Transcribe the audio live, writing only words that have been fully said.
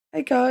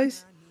Hey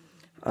guys,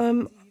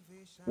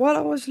 while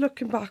I was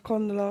looking back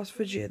on the last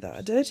video that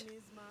I did,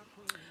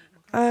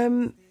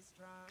 I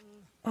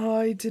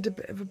did a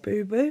bit of a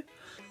boo-boo.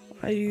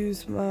 I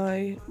used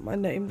my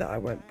name that I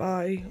went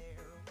by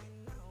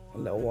a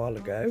little while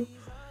ago,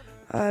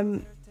 well,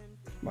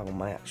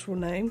 my actual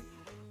name,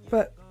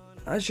 but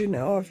as you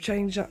know, I've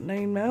changed that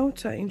name now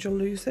to Angel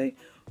Lucy,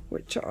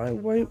 which I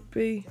won't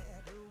be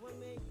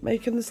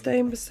making the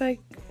same mistake,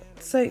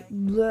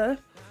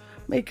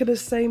 making the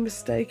same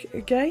mistake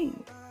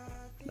again.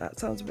 That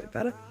sounds a bit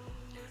better.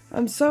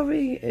 I'm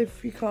sorry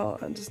if you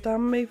can't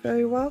understand me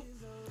very well.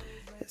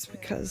 It's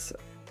because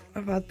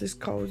I've had this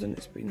cold and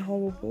it's been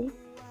horrible.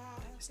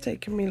 It's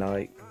taken me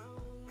like,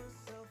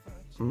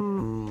 I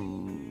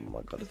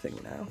gotta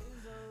think now,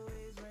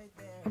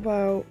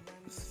 about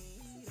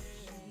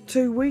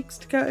 2 weeks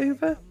to get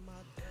over.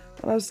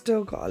 And I've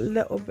still got a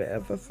little bit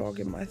of a frog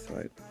in my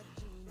throat.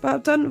 But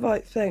I've done the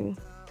right thing.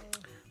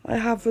 I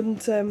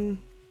haven't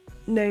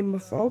named my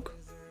frog.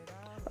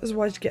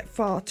 Otherwise you get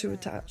far too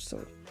attached,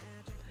 so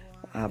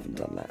I haven't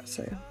done that,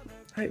 so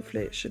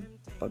hopefully it should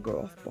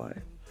bugger off by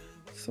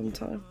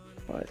sometime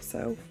by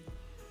itself.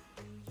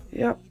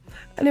 Yep.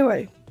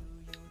 Anyway,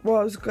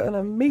 well, I was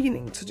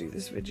meaning to do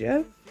this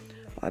video.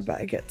 I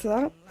better get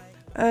to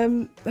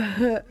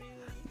that.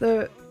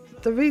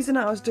 The reason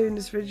I was doing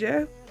this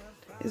video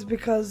is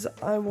because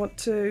I want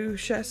to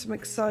share some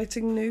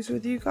exciting news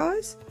with you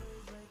guys.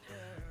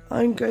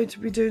 I'm going to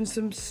be doing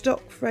some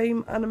stock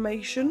frame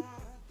animation.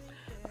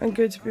 I'm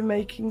going to be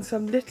making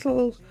some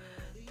little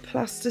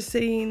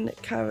plasticine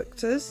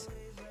characters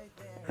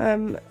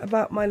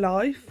about my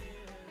life.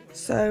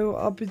 So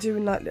I'll be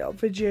doing like little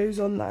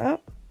videos on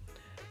that.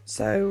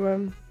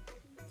 So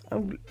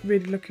I'm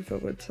really looking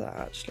forward to that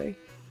actually.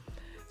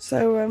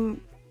 So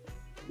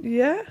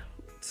yeah,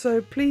 so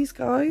please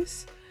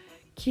guys,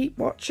 keep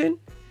watching,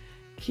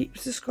 keep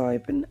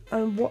subscribing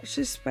and watch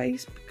this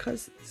space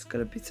because there's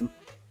going to be some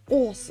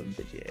awesome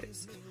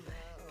videos. I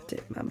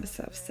didn't mind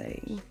myself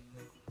saying.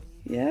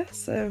 Yeah,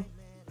 so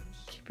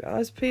keep your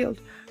eyes peeled.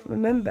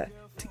 Remember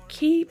to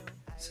keep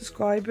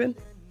subscribing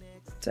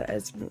to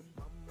Esme.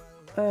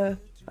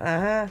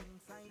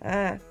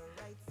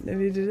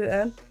 Nearly did it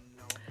then.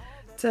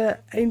 To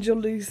Angel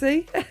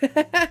Lucy,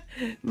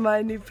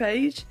 my new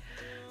page,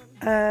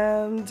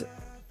 and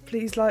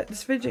please like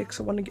this video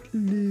because I want to get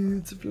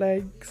loads of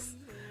likes.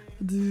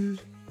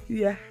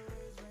 Yeah.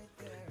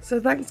 So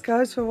thanks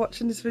guys for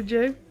watching this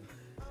video,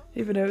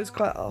 even though it's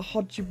quite a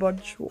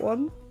hodgy-bodge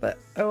one, but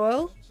oh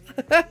well.